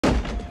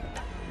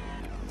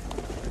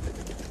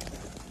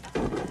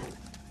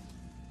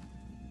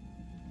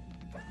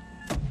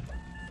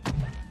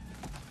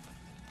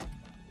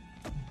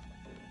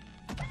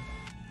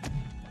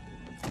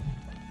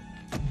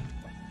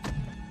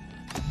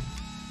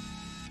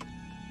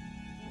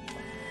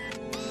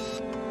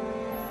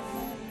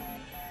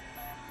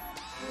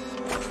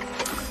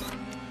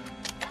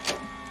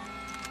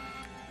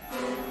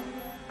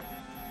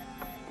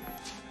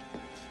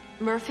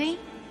Murphy?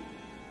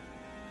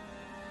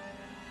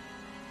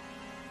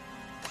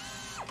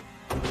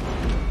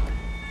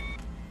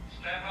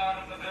 Step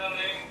out of the building.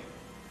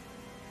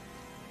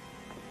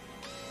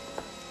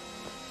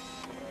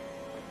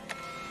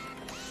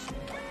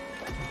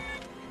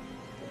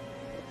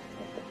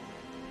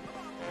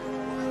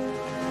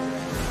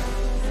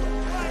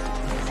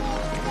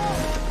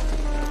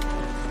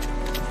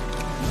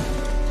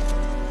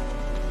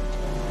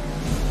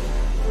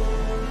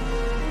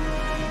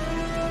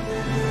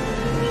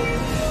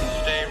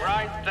 Stay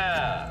right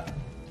there.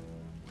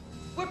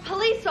 We're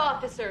police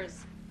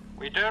officers.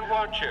 We don't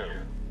want you.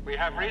 We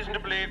have reason to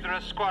believe there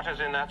are squatters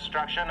in that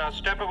structure. Now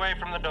step away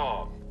from the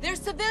door. There's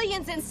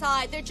civilians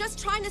inside. They're just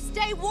trying to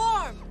stay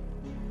warm.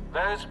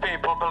 Those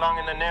people belong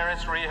in the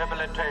nearest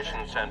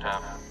rehabilitation center.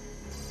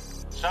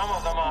 Some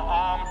of them are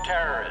armed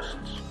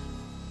terrorists.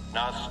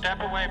 Now step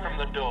away from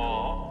the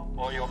door,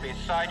 or you'll be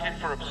cited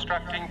for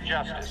obstructing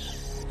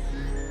justice.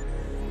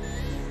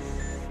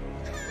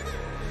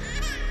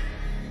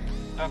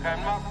 Look,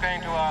 I'm not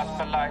going to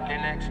ask politely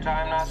next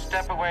time. Now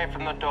step away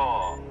from the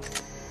door.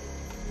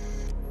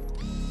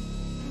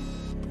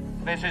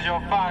 This is your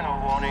final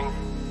warning.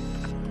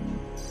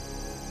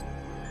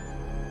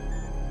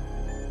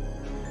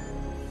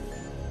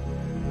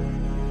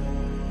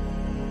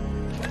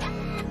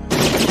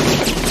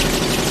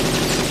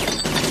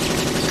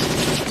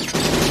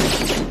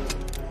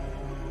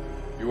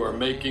 You are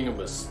making a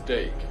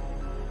mistake.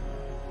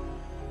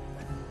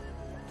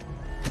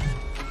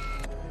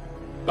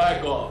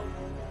 Back off,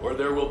 or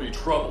there will be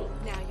trouble.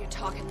 Now you're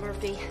talking,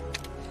 Murphy.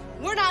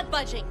 We're not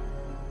budging.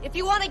 If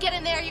you want to get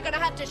in there, you're gonna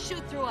have to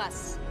shoot through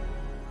us.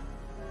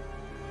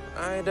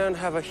 I don't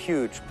have a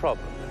huge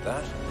problem with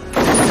that.